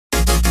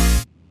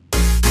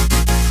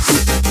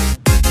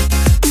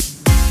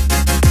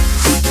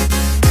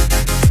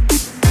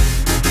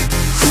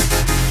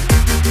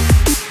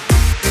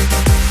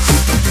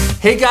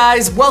Hey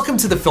guys, welcome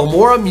to the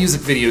Filmora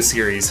music video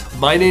series.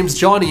 My name's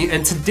Jony,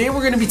 and today we're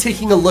going to be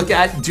taking a look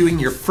at doing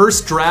your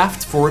first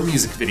draft for a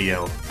music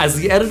video. As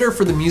the editor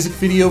for the music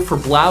video for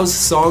Blau's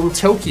song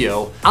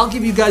Tokyo, I'll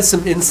give you guys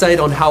some insight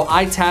on how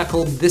I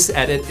tackled this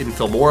edit in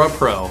Filmora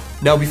Pro.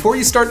 Now before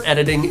you start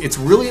editing, it's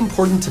really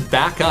important to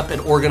back up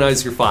and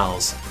organize your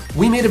files.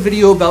 We made a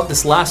video about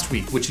this last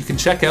week, which you can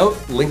check out,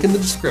 link in the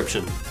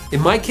description. In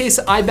my case,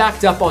 I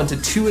backed up onto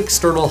 2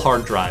 external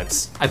hard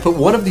drives. I put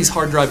one of these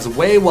hard drives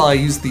away while I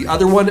used the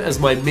other one as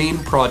my main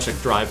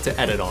project drive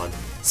to edit on.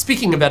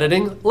 Speaking of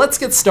editing, let's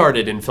get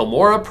started in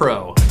Filmora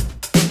Pro.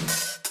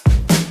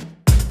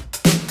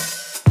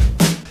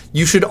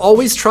 You should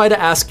always try to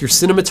ask your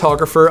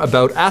cinematographer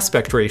about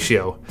aspect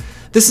ratio.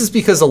 This is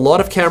because a lot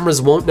of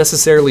cameras won't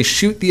necessarily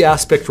shoot the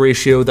aspect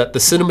ratio that the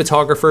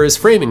cinematographer is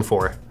framing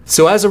for.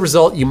 So as a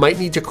result, you might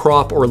need to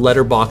crop or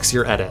letterbox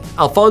your edit.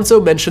 Alfonso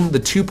mentioned the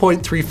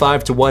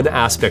 2.35:1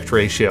 aspect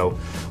ratio,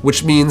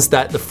 which means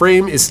that the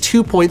frame is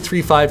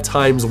 2.35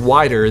 times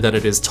wider than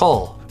it is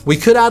tall. We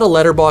could add a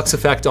letterbox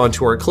effect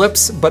onto our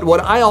clips, but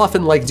what I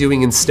often like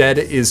doing instead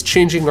is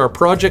changing our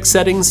project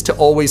settings to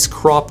always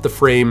crop the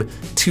frame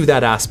to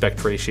that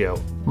aspect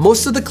ratio.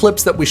 Most of the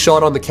clips that we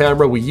shot on the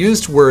camera we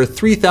used were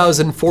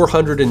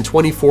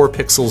 3,424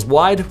 pixels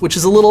wide, which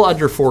is a little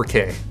under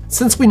 4K.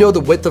 Since we know the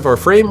width of our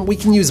frame, we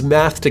can use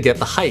math to get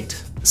the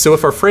height. So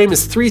if our frame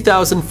is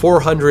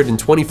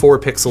 3,424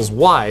 pixels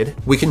wide,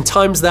 we can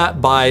times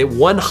that by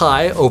 1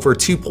 high over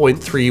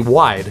 2.3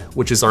 wide,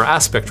 which is our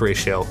aspect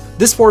ratio.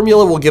 This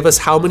formula will give us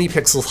how many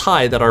pixels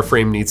high that our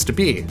frame needs to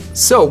be.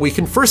 So we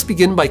can first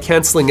begin by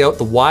canceling out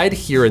the wide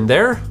here and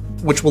there,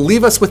 which will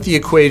leave us with the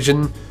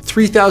equation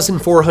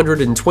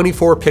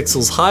 3,424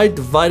 pixels high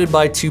divided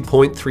by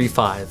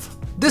 2.35.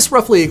 This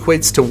roughly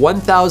equates to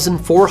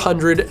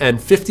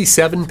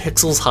 1,457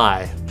 pixels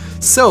high.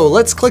 So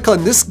let's click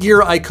on this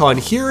gear icon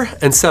here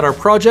and set our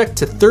project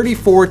to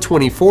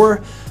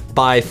 3424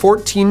 by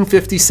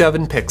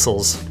 1457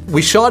 pixels.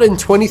 We shot in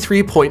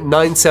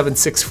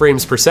 23.976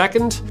 frames per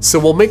second, so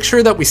we'll make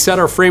sure that we set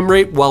our frame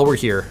rate while we're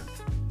here.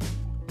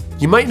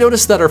 You might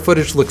notice that our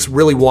footage looks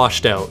really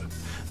washed out.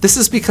 This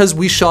is because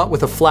we shot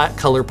with a flat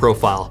color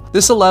profile.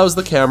 This allows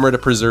the camera to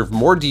preserve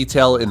more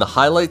detail in the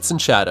highlights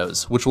and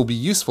shadows, which will be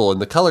useful in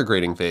the color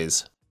grading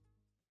phase.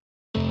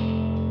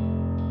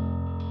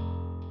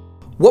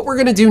 What we're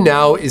going to do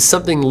now is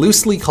something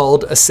loosely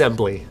called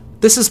assembly.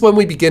 This is when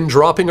we begin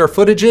dropping our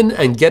footage in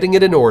and getting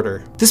it in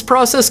order. This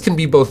process can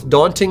be both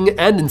daunting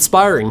and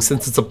inspiring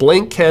since it's a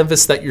blank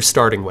canvas that you're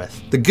starting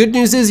with. The good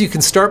news is you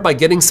can start by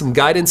getting some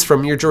guidance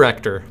from your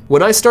director.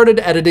 When I started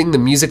editing the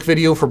music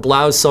video for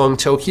Blau's song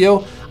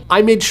Tokyo,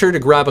 I made sure to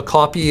grab a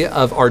copy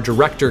of our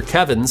director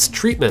Kevin's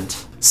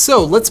treatment.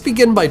 So let's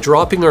begin by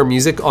dropping our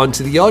music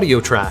onto the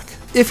audio track.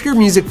 If your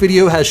music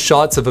video has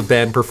shots of a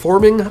band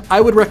performing, I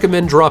would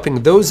recommend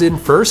dropping those in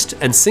first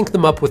and sync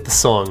them up with the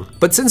song.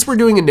 But since we're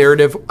doing a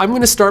narrative, I'm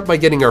going to start by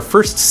getting our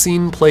first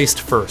scene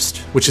placed first,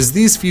 which is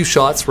these few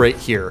shots right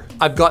here.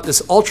 I've got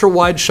this ultra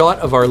wide shot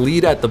of our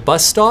lead at the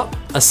bus stop,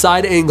 a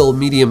side angle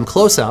medium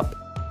close-up,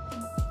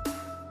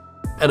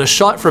 and a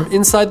shot from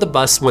inside the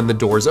bus when the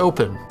doors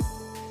open.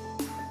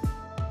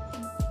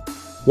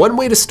 One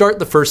way to start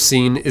the first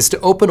scene is to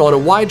open on a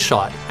wide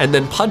shot and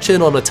then punch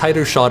in on a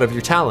tighter shot of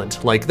your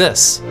talent, like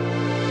this.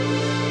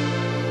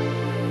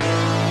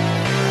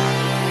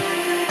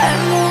 I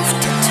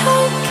moved to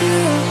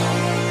Tokyo,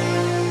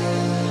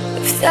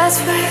 if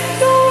that's where you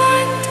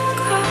want to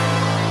go.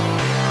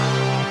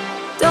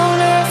 Don't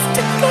have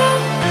to go alone.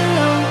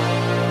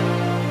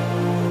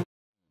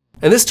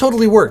 And this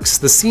totally works,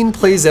 the scene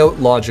plays out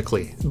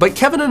logically. But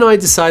Kevin and I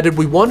decided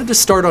we wanted to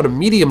start on a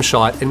medium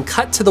shot and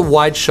cut to the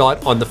wide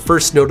shot on the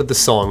first note of the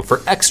song for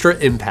extra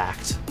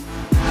impact.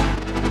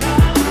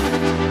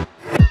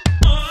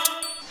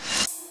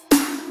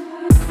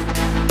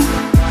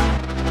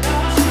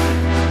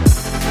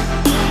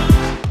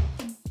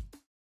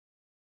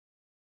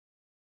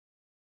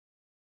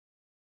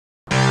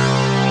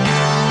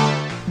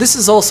 This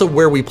is also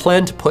where we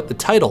plan to put the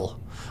title.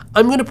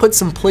 I'm going to put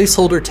some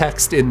placeholder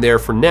text in there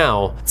for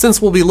now,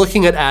 since we'll be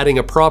looking at adding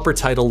a proper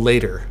title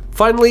later.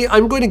 Finally,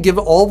 I'm going to give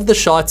all of the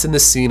shots in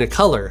this scene a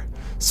color,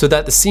 so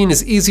that the scene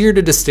is easier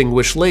to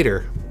distinguish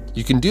later.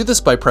 You can do this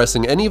by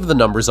pressing any of the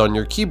numbers on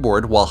your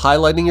keyboard while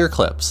highlighting your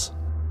clips.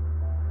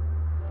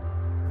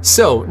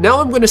 So, now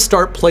I'm going to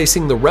start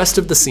placing the rest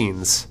of the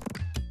scenes.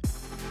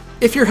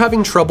 If you're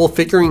having trouble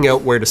figuring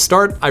out where to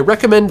start, I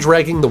recommend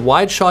dragging the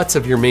wide shots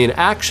of your main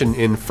action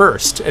in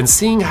first and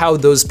seeing how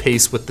those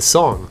pace with the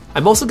song.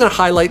 I'm also going to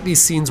highlight these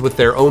scenes with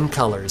their own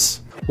colors.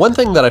 One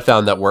thing that I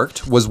found that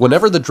worked was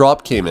whenever the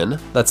drop came in,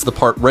 that's the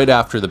part right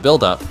after the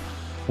build-up,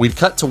 we'd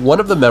cut to one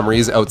of the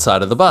memories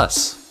outside of the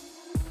bus.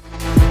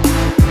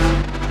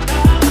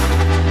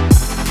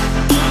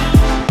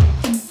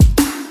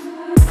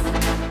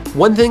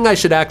 One thing I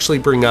should actually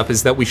bring up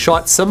is that we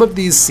shot some of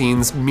these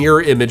scenes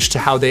mirror image to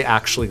how they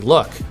actually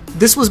look.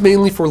 This was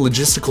mainly for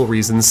logistical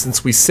reasons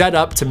since we set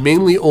up to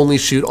mainly only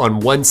shoot on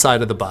one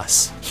side of the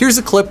bus. Here's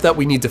a clip that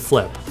we need to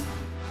flip.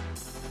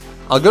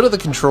 I'll go to the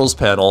controls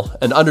panel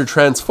and under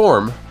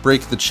transform,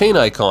 break the chain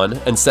icon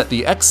and set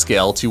the X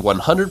scale to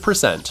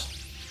 100%.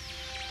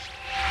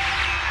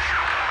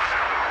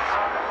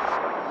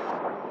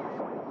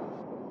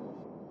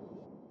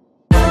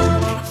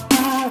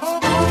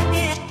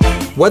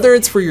 Whether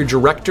it's for your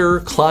director,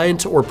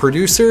 client, or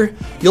producer,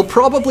 you'll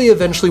probably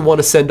eventually want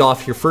to send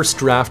off your first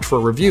draft for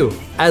review.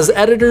 As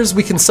editors,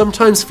 we can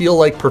sometimes feel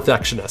like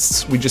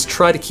perfectionists. We just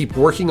try to keep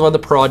working on the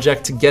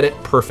project to get it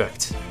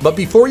perfect. But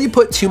before you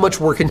put too much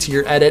work into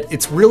your edit,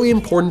 it's really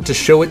important to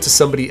show it to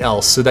somebody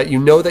else so that you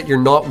know that you're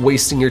not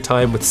wasting your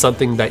time with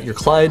something that your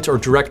client or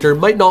director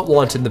might not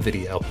want in the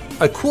video.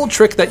 A cool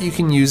trick that you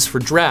can use for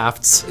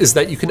drafts is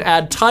that you can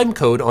add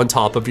timecode on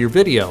top of your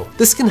video.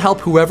 This can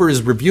help whoever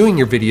is reviewing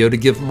your video to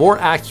give more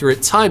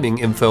accurate timing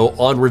info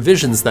on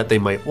revisions that they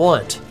might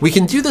want. We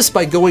can do this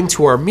by going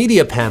to our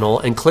media panel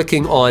and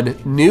clicking on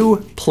New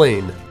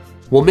Plane.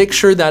 We'll make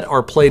sure that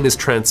our plane is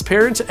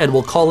transparent and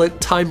we'll call it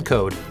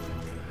timecode.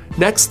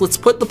 Next, let's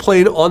put the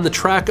plane on the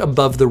track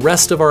above the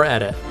rest of our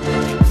edit.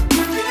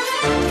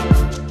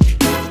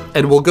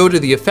 And we'll go to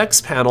the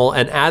effects panel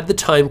and add the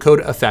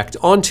timecode effect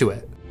onto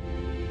it.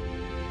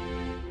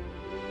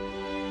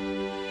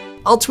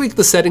 I'll tweak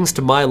the settings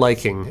to my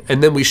liking,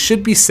 and then we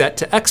should be set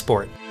to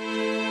export.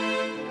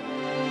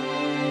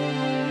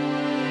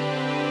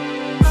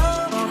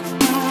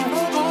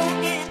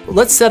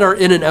 Let's set our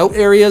in and out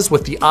areas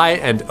with the I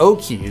and O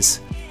keys,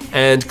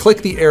 and click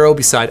the arrow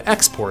beside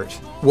export.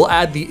 We'll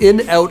add the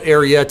in-out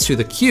area to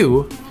the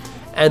queue,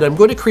 and I'm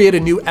going to create a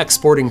new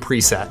exporting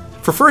preset.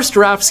 For first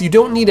drafts, you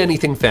don't need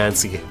anything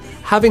fancy.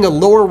 Having a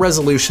lower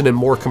resolution and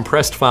more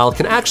compressed file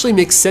can actually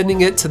make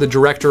sending it to the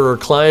director or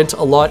client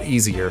a lot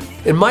easier.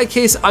 In my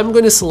case, I'm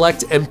going to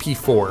select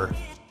MP4.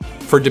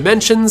 For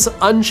dimensions,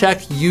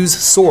 uncheck Use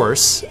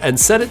Source and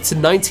set it to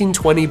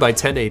 1920 by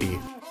 1080.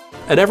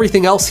 And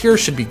everything else here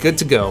should be good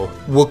to go.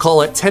 We'll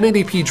call it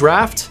 1080p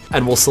draft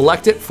and we'll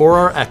select it for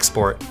our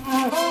export.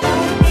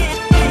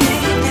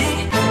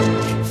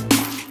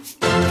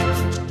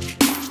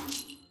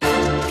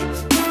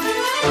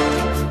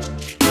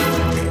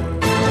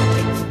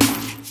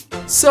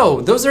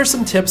 So, those are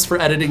some tips for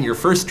editing your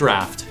first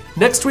draft.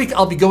 Next week,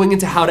 I'll be going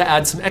into how to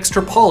add some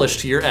extra polish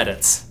to your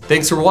edits.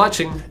 Thanks for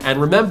watching, and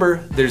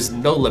remember, there's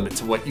no limit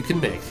to what you can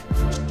make.